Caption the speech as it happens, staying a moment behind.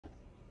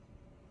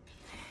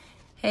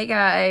Hey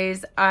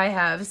guys, I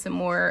have some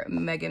more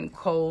Meghan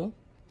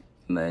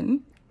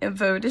Coleman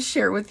info to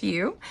share with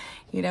you.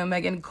 You know,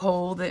 Meghan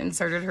Cole that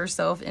inserted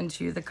herself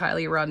into the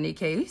Kylie Rodney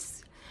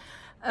case.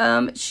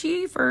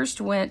 She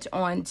first went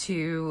on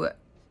to,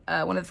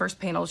 one of the first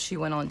panels she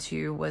went on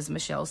to was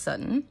Michelle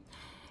Sutton.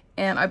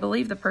 And I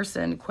believe the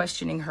person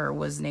questioning her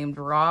was named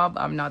Rob.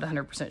 I'm not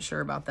 100% sure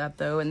about that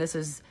though. And this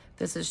is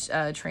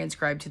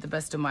transcribed to the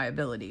best of my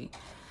ability.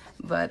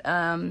 But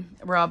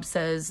Rob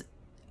says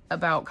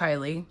about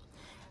Kylie,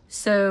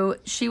 so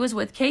she was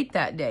with Kate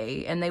that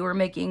day and they were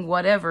making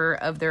whatever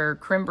of their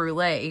creme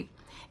brulee,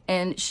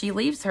 and she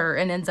leaves her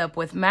and ends up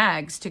with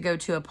Megs to go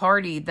to a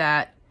party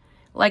that,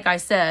 like I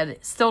said,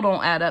 still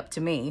don't add up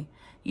to me.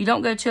 You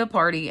don't go to a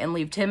party and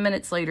leave 10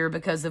 minutes later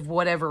because of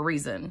whatever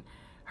reason.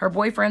 Her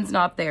boyfriend's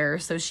not there,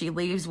 so she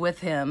leaves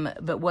with him,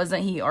 but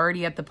wasn't he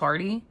already at the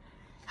party?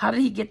 How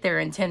did he get there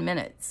in 10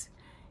 minutes?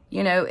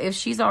 You know, if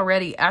she's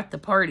already at the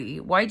party,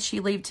 why'd she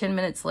leave 10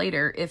 minutes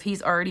later if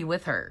he's already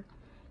with her?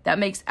 That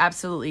makes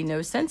absolutely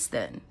no sense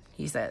then,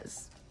 he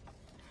says.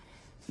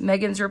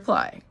 Meghan's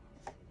reply.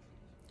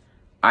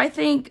 I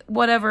think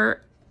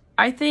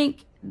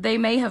they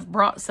may have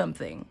brought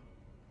something.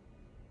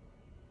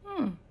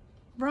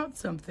 Brought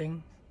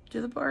something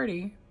to the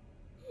party.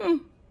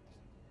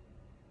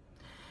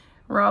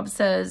 Rob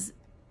says,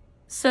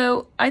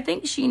 so I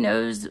think she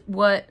knew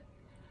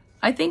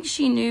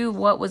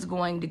what was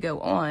going to go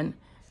on.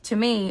 To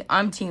me,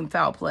 I'm team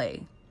foul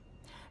play.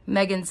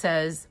 Meghan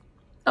says,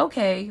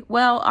 okay,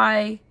 well,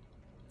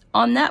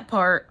 on that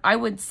part, I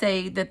would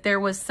say that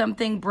there was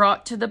something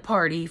brought to the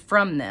party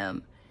from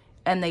them,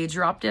 and they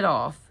dropped it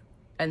off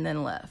and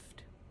then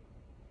left.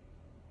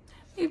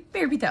 Let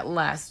me repeat that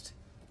last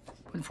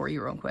one for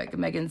you real quick.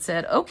 Meghan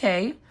said,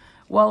 okay,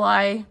 well,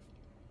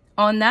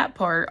 on that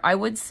part, I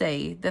would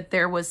say that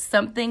there was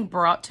something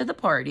brought to the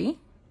party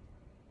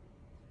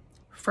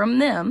from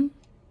them,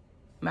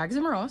 Mags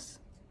and Ross,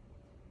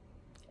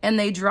 and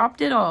they dropped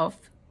it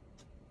off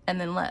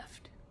and then left.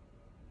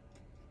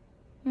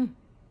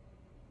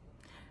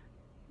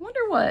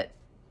 Wonder what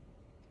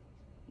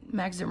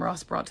Mags and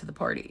Ross brought to the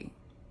party.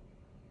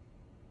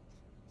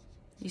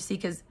 You see,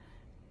 because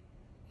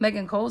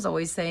Meghan Cole's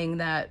always saying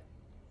that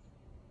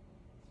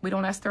we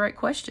don't ask the right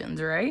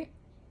questions, right?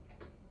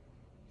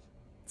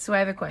 So I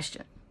have a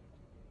question.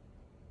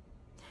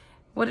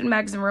 What did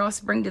Mags and Ross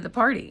bring to the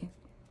party?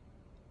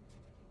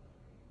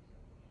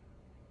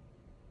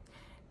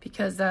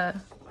 Because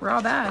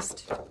Rob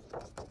asked,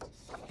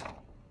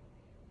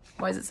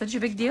 why is it such a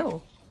big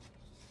deal?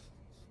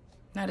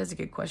 That is a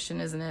good question,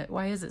 isn't it?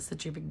 Why is it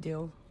such a big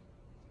deal?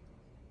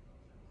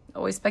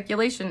 Always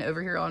speculation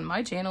over here on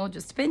my channel,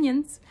 just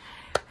opinions.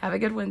 Have a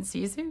good one. See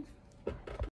you soon.